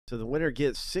So the winner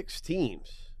gets 6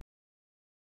 teams.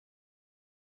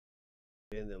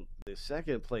 And the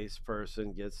second place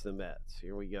person gets the Mets.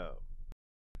 Here we go.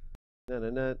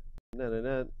 Na-na-na,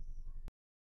 na-na-na.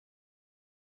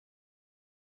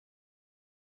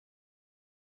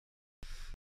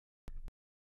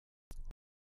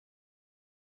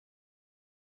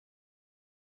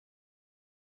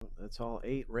 That's all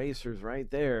 8 racers right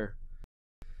there.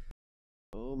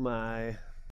 Oh my.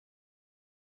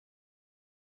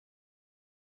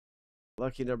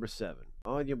 Lucky number 7.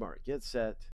 On your mark. Get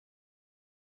set.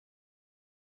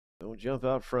 Don't jump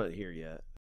out front here yet.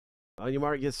 On your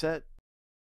mark. Get set.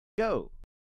 Go.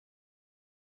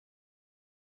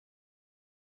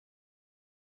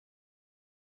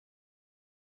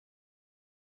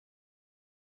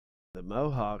 The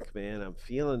Mohawk, man. I'm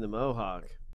feeling the Mohawk.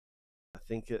 I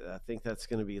think that's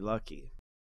going to be lucky.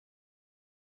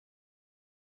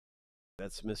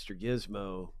 That's Mr.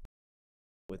 Gizmo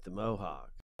with the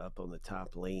Mohawk up on the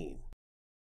top lane.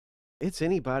 It's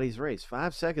anybody's race.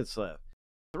 5 seconds left.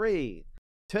 3,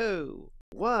 2,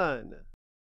 1.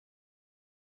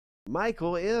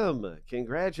 Michael M.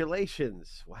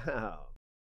 Congratulations. Wow.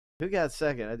 Who got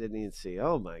second? I didn't even see.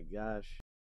 Oh my gosh.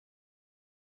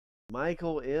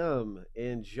 Michael M.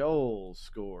 and Joel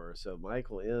score. So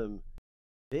Michael M.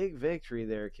 Big victory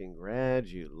there.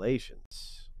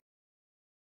 Congratulations.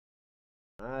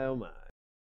 My oh my.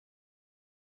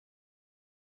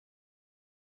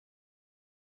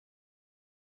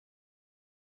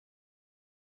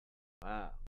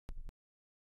 Wow.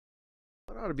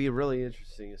 It ought to be really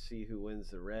interesting to see who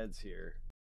wins the Reds here.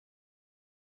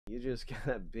 You just got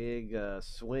a big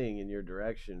swing in your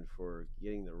direction for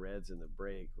getting the Reds in the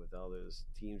break with all those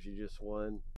teams you just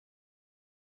won.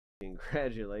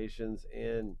 Congratulations.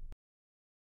 And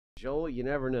Joel, you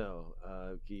never know.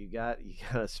 You got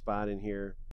a spot in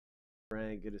here.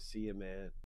 Frank, good to see you, man.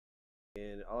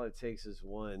 And all it takes is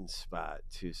one spot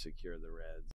to secure the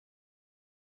Reds.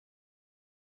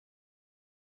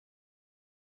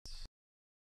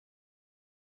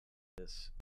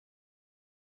 This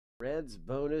Reds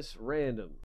bonus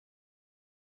random.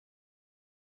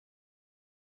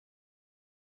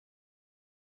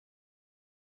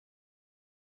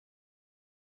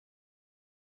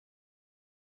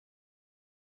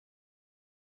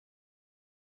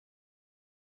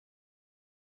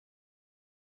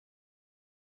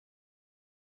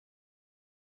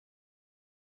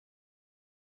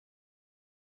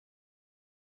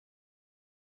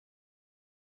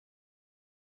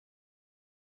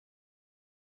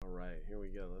 All right, here we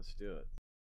go. Let's do it.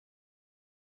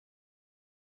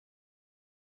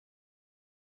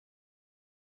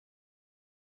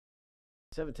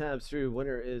 Seven times through,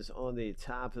 winner is on the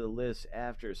top of the list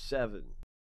after 7.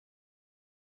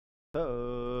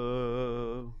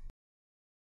 Oh.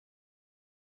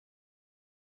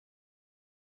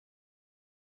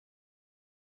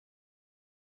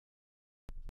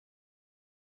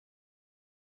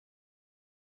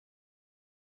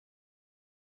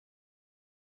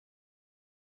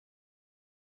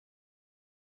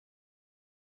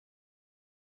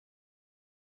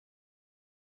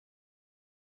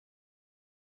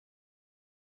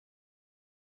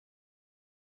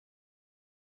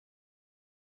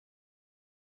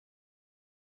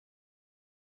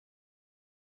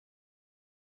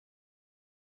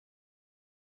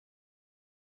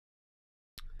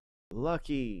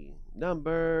 Lucky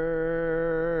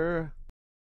number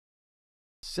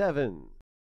 7.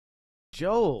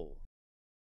 Joel.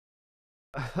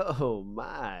 Oh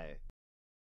my.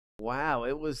 Wow,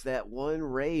 it was that one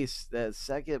race, that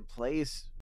second place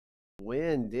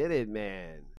win did it,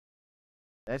 man.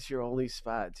 That's your only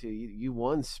spot too. You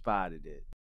one spotted it.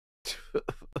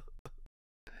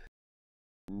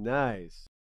 Nice.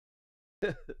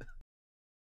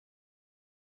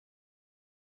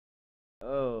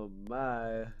 Oh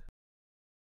my.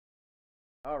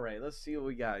 All right, let's see what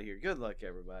we got here. Good luck,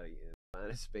 everybody, in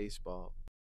Finest Baseball.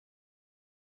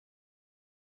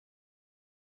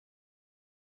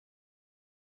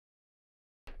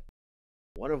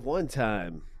 One of one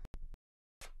time.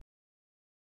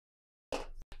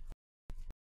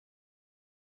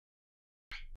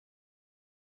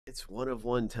 It's one of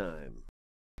one time.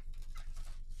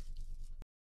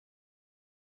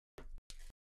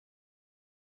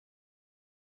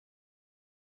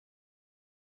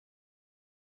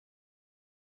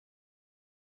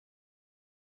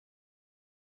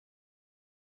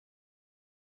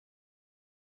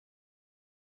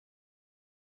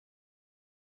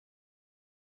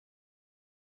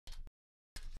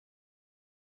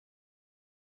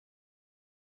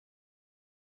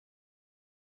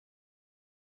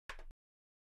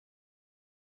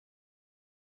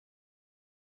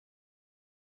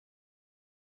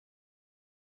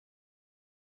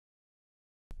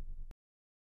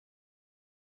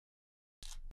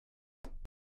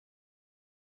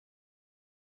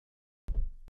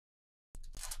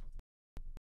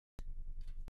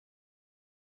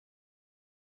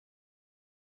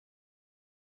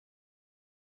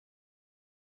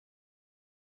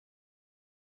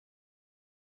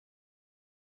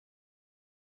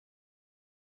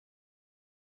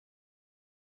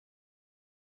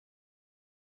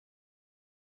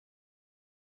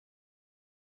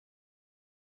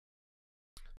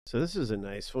 So this is a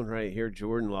nice one right here.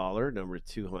 Jordan Lawler, number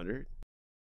 200.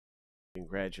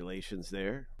 Congratulations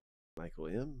there, Michael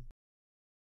M.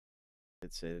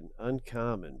 It's an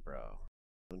uncommon, bro.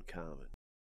 Uncommon.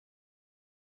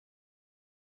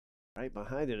 Right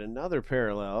behind it, another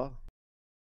parallel.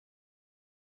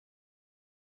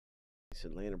 It's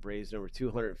Atlanta Braves, number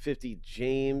 250,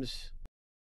 James.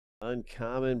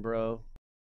 Uncommon, bro.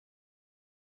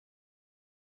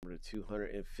 Number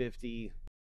 250,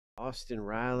 Austin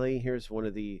Riley. Here's one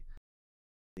of the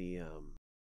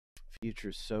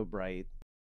Future's So Bright.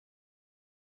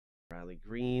 Riley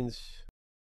Greens.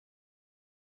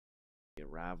 The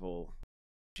rival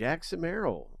Jackson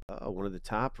Merrill, one of the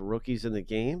top rookies in the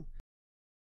game.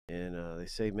 And they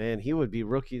say, man, he would be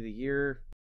Rookie of the Year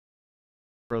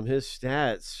from his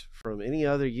stats from any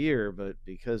other year, but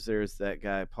because there's that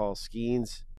guy, Paul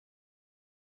Skeens,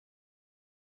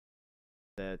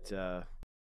 that,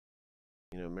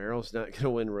 Merrill's not going to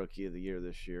win Rookie of the Year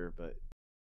this year, but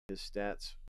his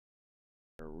stats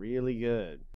are really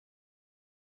good.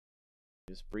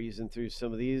 Just breezing through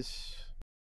some of these.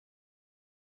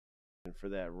 And for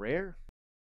that rare,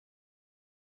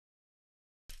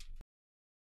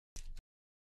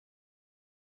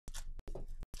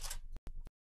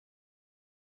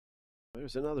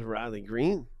 there's another Riley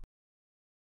Green.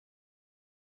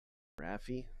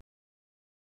 Raffy.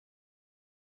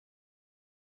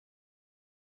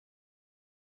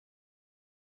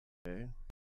 Okay.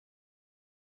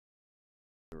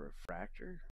 The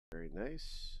refractor. Very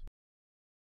nice.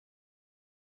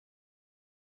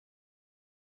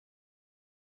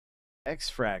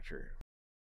 X-Fractor.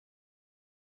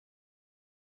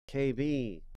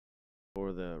 KB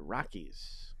for the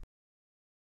Rockies.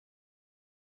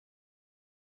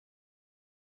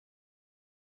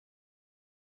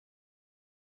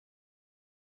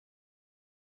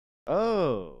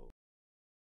 Oh.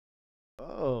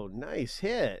 Oh, nice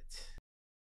hit.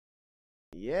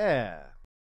 Yeah.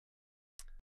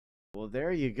 Well,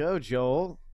 there you go,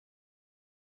 Joel.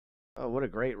 Oh, what a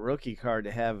great rookie card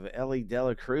to have, Ellie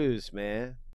Dela Cruz,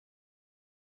 man.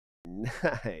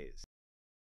 Nice.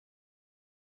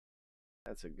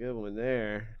 That's a good one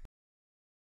there.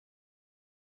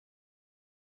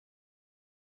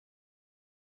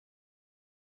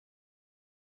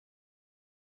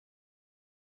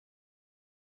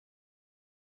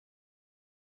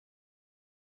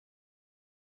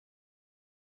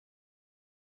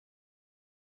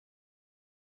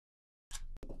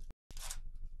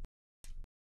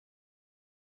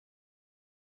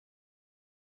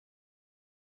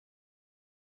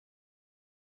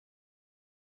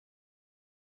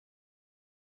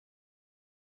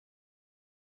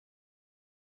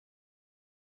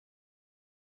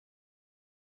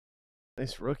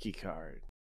 Nice rookie card.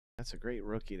 That's a great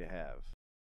rookie to have.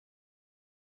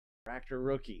 Fractor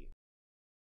rookie.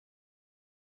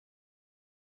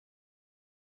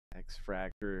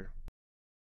 X-Fractor.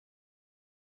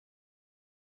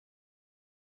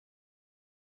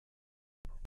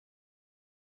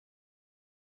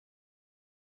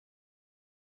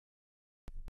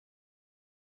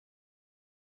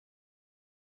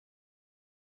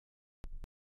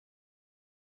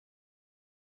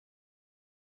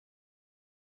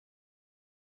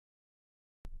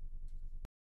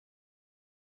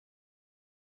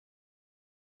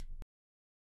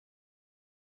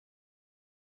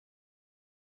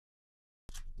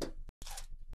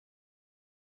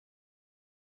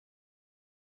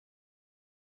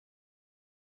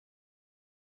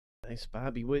 Nice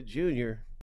Bobby Witt Jr.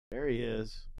 There he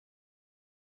is.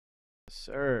 Yes,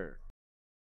 sir.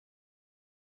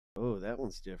 Oh, that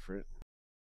one's different.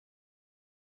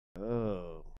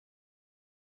 Oh.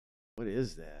 What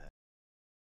is that?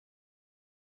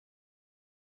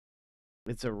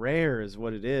 It's a rare is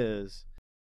what it is.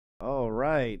 All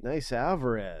right. Nice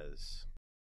Alvarez.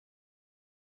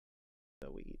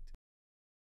 Sweet.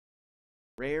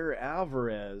 Rare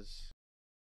Alvarez.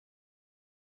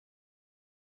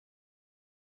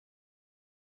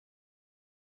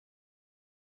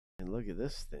 And look at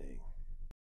this thing.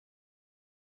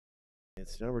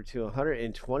 It's number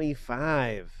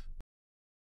 225.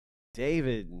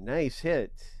 David, nice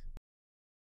hit.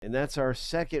 And that's our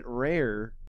second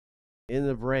rare in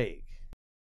the break.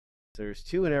 So there's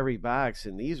two in every box,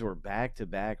 and these were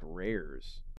back-to-back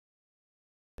rares.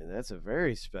 And that's a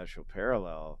very special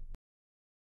parallel.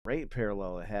 Great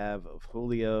parallel to have of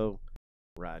Julio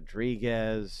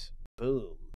Rodriguez.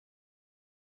 Boom.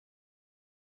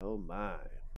 Oh, my.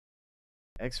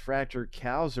 X-Fractor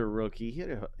Cowser rookie. He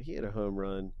had a home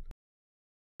run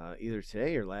either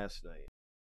today or last night.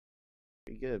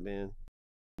 Pretty good, man.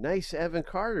 Nice Evan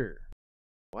Carter.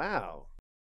 Wow.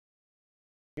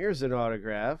 Here's an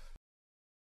autograph.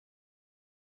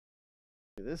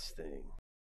 Look at this thing.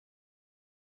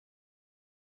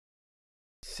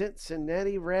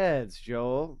 Cincinnati Reds,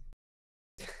 Joel.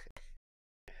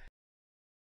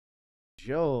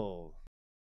 Joel.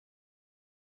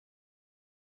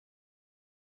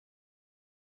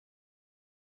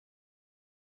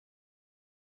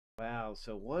 Wow,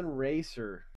 so one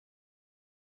racer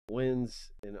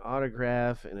wins an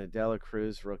autograph and a Dela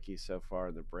Cruz rookie so far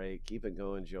in the break. Keep it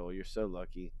going, Joel. You're so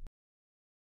lucky.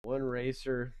 One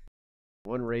racer,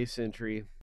 one race entry,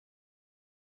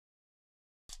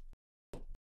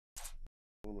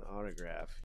 one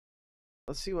autograph.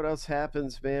 Let's see what else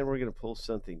happens, man. We're going to pull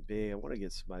something big. I want to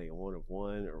get somebody a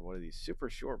 1/1 or one of these super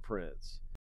short prints.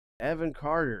 Evan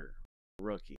Carter,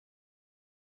 rookie.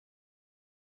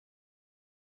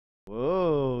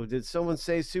 Whoa, did someone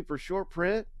say super short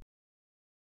print?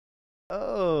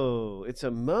 Oh, it's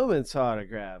a Moments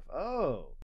autograph.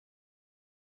 Oh,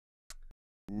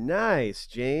 nice,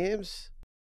 James.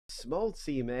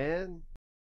 Smoltzy, man.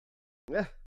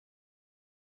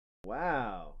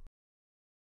 Wow.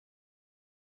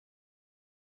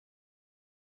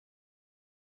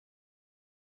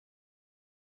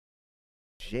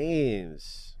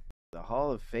 James, the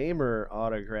Hall of Famer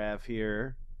autograph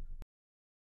here.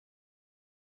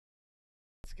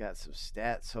 It's got some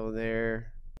stats on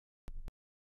there.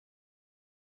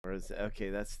 Or is okay,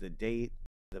 that's the date,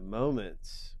 the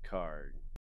Moments card.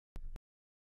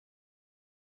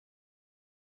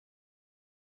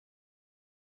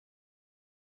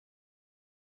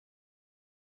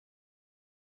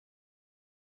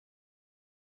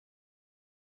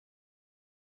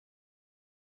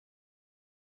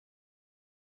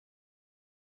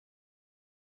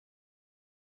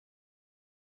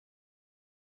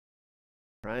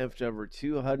 Triumph number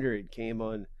 200 came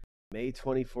on May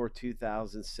 24,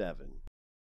 2007.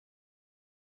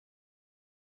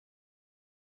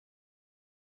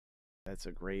 That's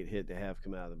a great hit to have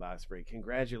come out of the box break.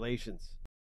 Congratulations.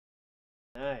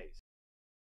 Nice.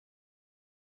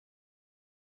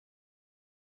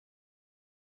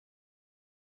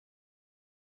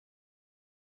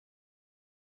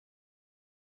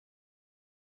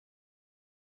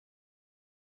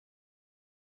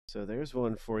 So there's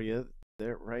one for you.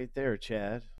 There, right there,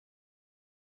 Chad.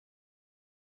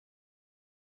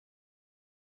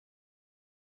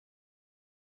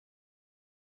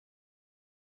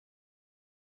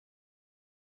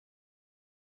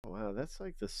 Wow, that's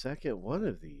like the second one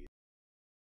of these.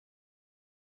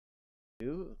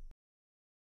 Two?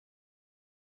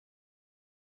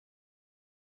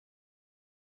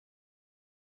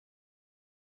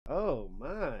 Oh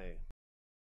my.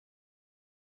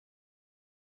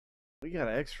 We got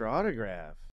an extra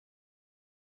autograph.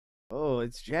 Oh,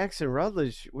 it's Jackson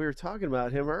Rutledge. We were talking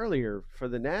about him earlier for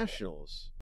the Nationals.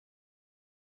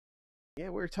 Yeah,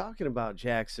 we were talking about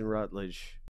Jackson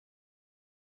Rutledge.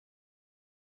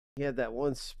 He had that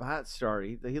one spot start.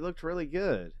 He looked really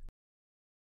good.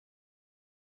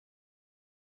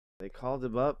 They called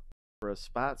him up for a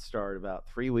spot start about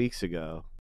 3 weeks ago.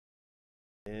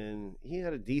 And he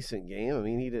had a decent game. I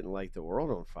mean, he didn't light the world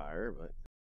on fire, but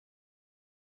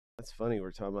that's funny.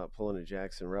 We're talking about pulling a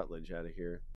Jackson Rutledge out of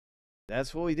here.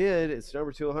 That's what we did. It's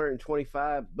number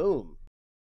 225. Boom.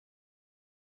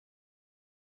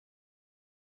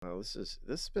 Wow, this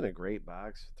has been a great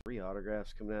box. 3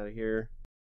 autographs coming out of here.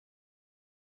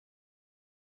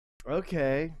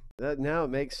 Okay, that now it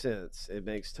makes sense. It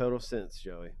makes total sense,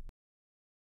 Joey.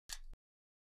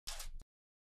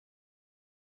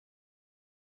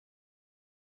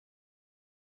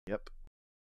 Yep.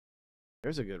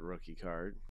 There's a good rookie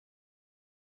card.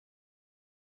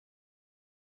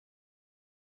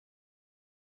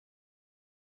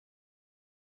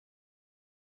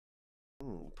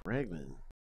 Bregman.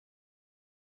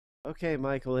 Okay,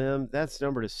 Michael M. That's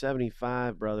number to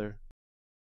 75, brother.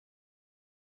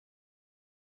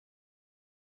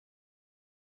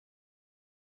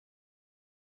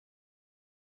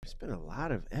 There's been a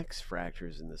lot of X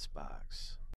fractors in this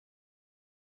box.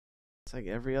 It's like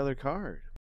every other card.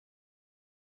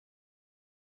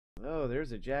 Oh,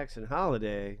 there's a Jackson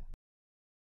Holiday.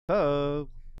 Oh,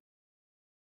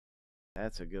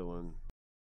 that's a good one.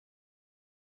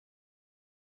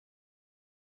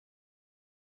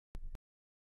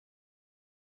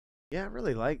 Yeah, I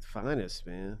really like Finest,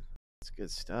 man. It's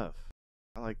good stuff.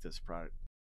 I like this product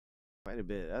quite a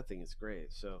bit. I think it's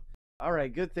great. So, all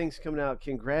right, good things coming out.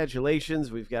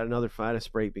 Congratulations. We've got another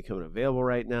Finest break becoming available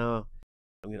right now.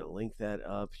 I'm going to link that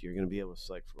up. You're going to be able to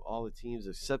select from all the teams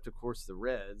except, of course, the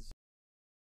Reds.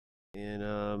 And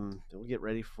we'll get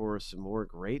ready for some more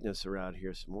greatness around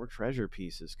here, some more treasure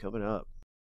pieces coming up.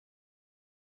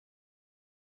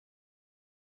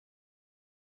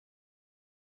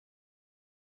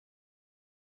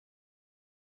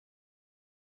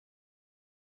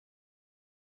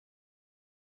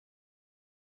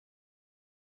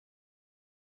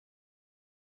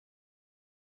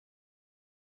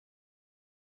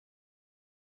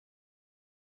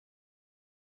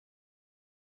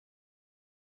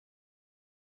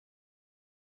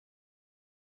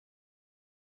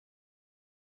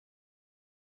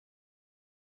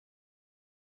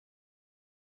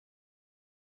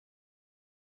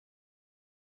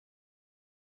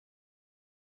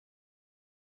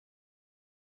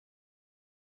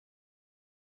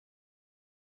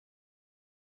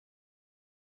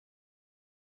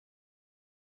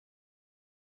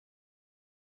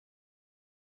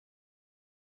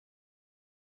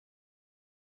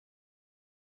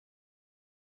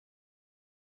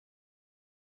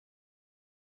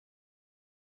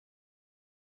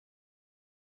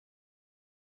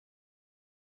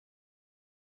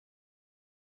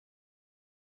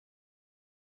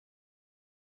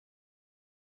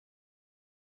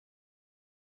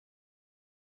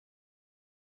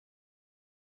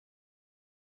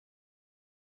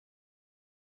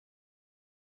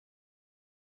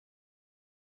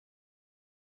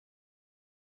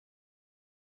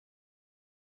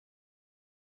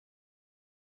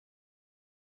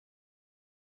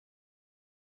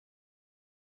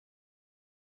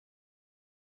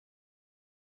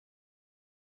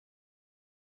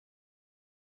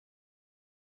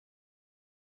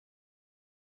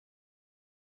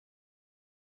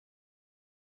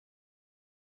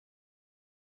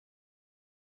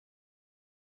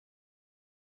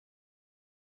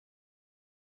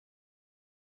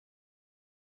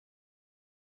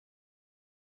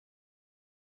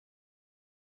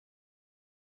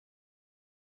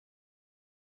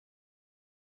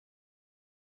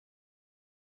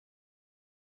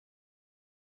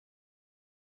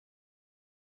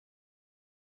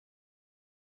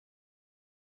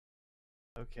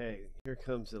 Okay, here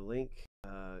comes the link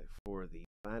for the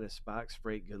finest box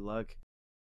break. Good luck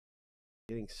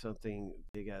getting something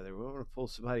big out of there. We want to pull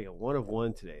somebody a one of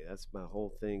one today. That's my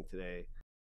whole thing today.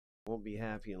 Won't be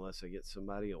happy unless I get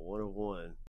somebody a one of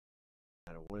one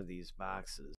out of one of these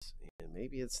boxes. And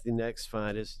maybe it's the next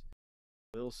finest.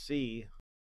 We'll see.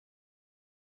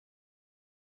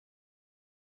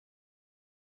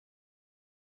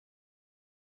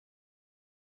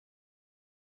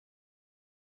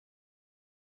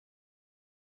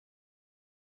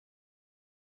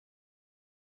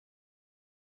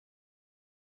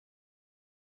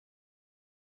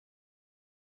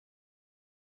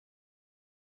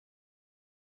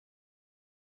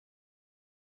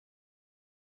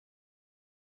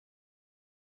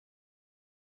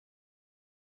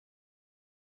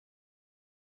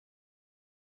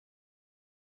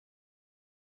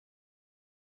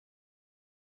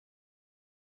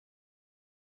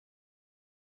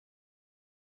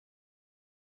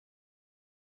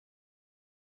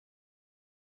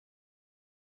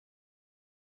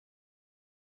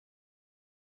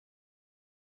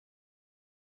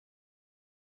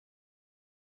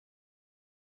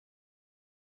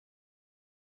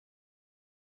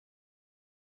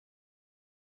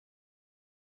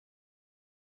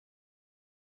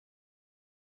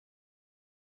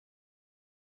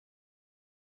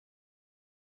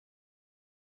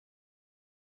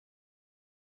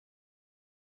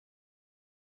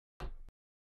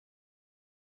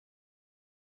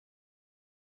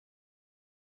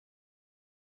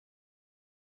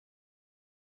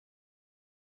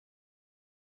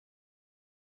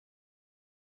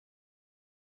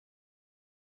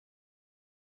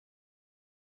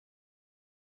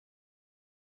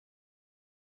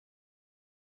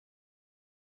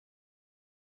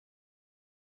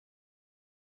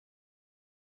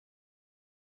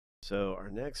 So our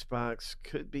next box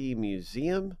could be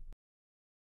museum,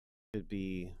 could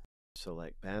be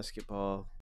select basketball.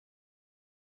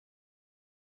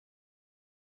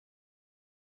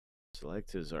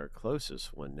 Select is our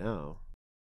closest one now,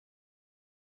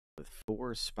 with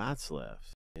 4 spots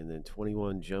left. And then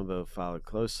 21 Jumbo followed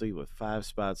closely with 5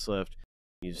 spots left.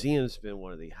 Museum's been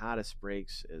one of the hottest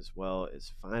breaks, as well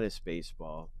as finest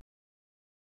baseball.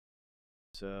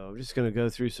 So I'm just going to go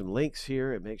through some links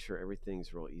here and make sure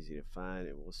everything's real easy to find,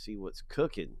 and we'll see what's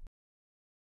cooking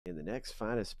in the next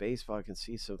finest baseball. I can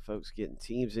see some folks getting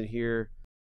teams in here.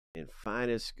 And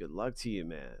finest, good luck to you,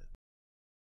 man.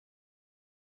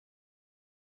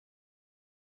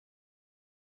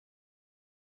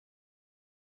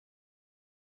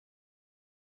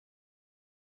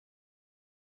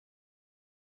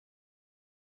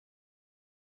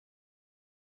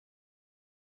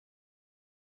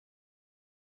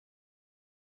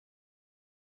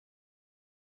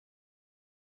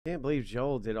 Can't believe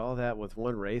Joel did all that with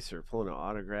one racer, pulling an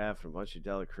autograph and a bunch of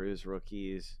Dela Cruz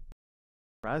rookies.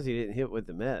 Surprised he didn't hit with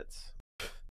the Mets.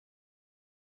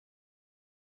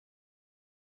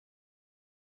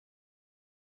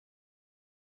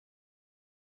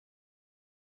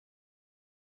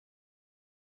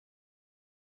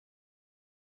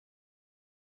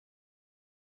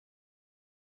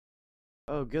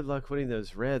 Oh, good luck winning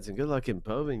those Reds, and good luck in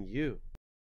Bowman U.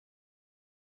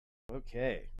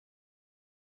 Okay.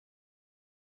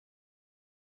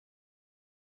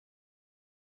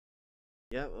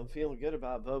 Yep, I'm feeling good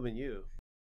about Bowman U.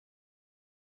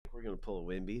 We're going to pull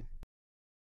a Wimby.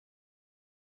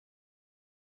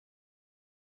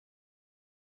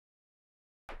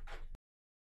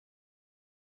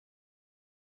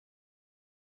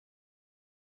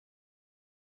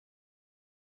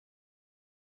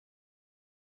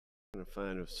 Going to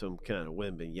find some kind of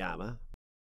Wimby-Yama.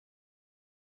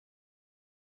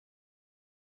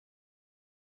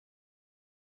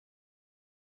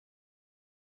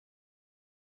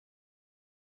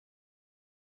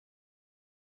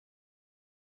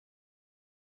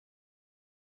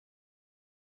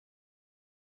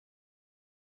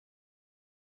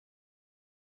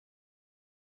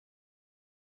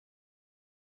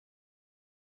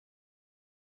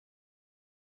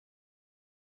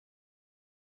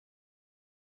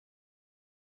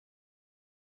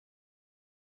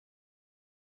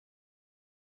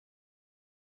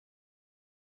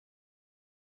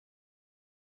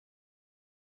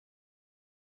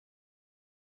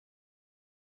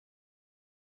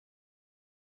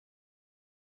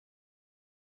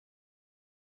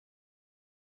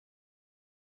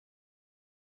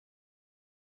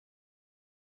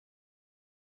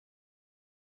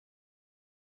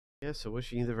 Yeah, so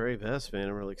wishing you the very best, man.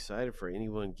 I'm really excited for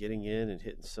anyone getting in and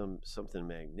hitting something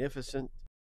magnificent.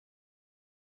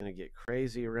 Gonna get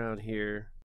crazy around here.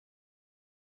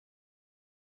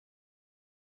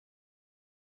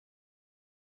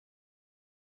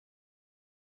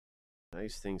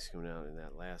 Nice things coming out in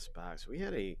that last box. We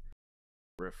had a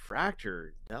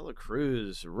refractor Dela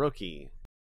Cruz rookie.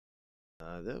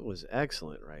 That was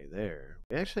excellent right there.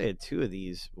 We actually had two of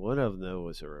these. One of them, though,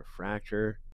 was a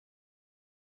refractor.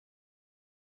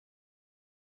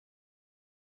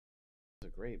 It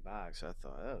was a great box. I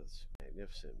thought that was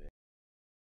magnificent, man.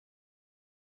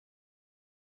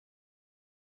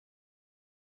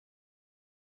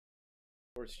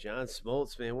 Of course, John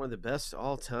Smoltz, man, one of the best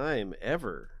all time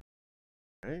ever.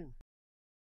 Right?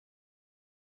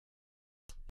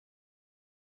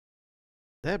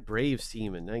 That Braves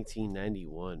team in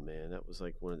 1991, man, that was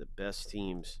like one of the best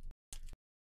teams.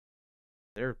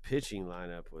 Their pitching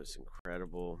lineup was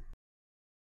incredible.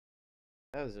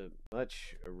 That was a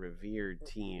much revered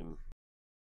team.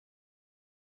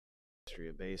 History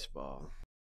of baseball.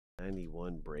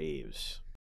 91 Braves.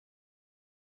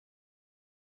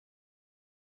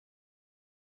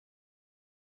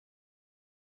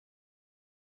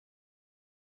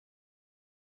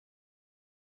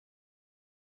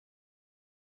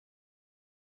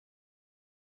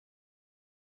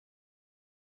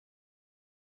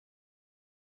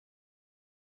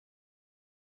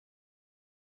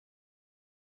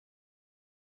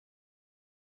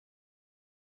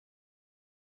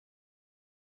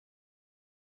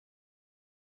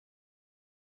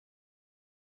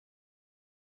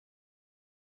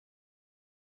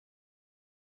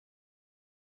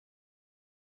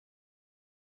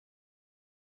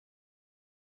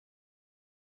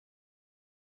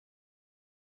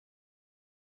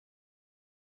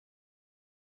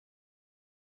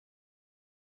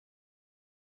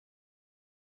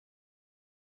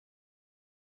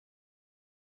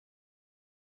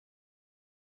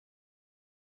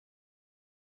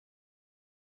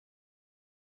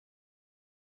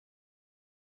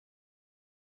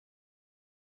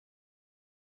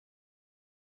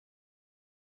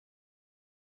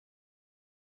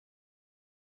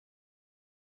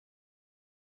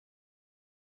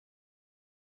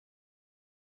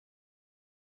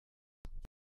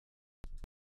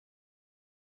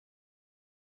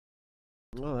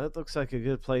 Well, that looks like a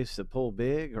good place to pull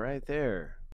big right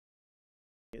there.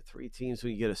 Get three teams.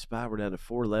 We can get a spot. We're down to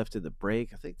 4 left in the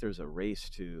break. I think there's a race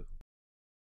to,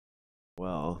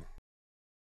 well,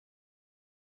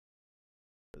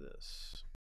 for this.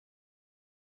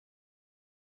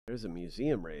 There's a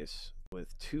museum race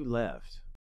with 2 left.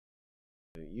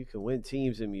 You can win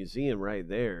teams in museum right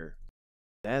there.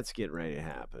 That's getting ready to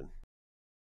happen.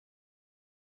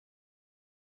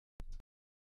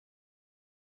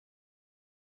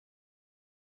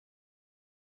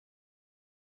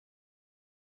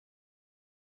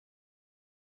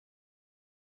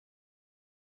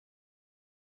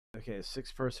 Okay, a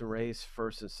 6-person race.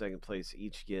 First and second place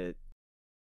each get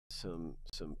some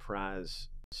prize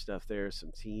stuff there,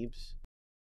 some teams,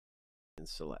 and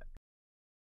select.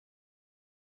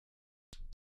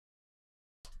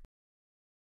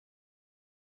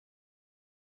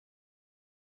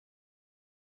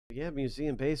 Yeah,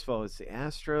 museum baseball. It's the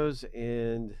Astros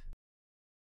and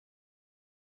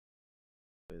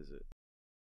what is it?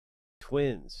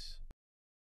 Twins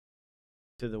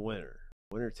to the winner.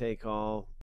 Winner take all.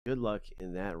 Good luck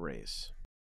in that race.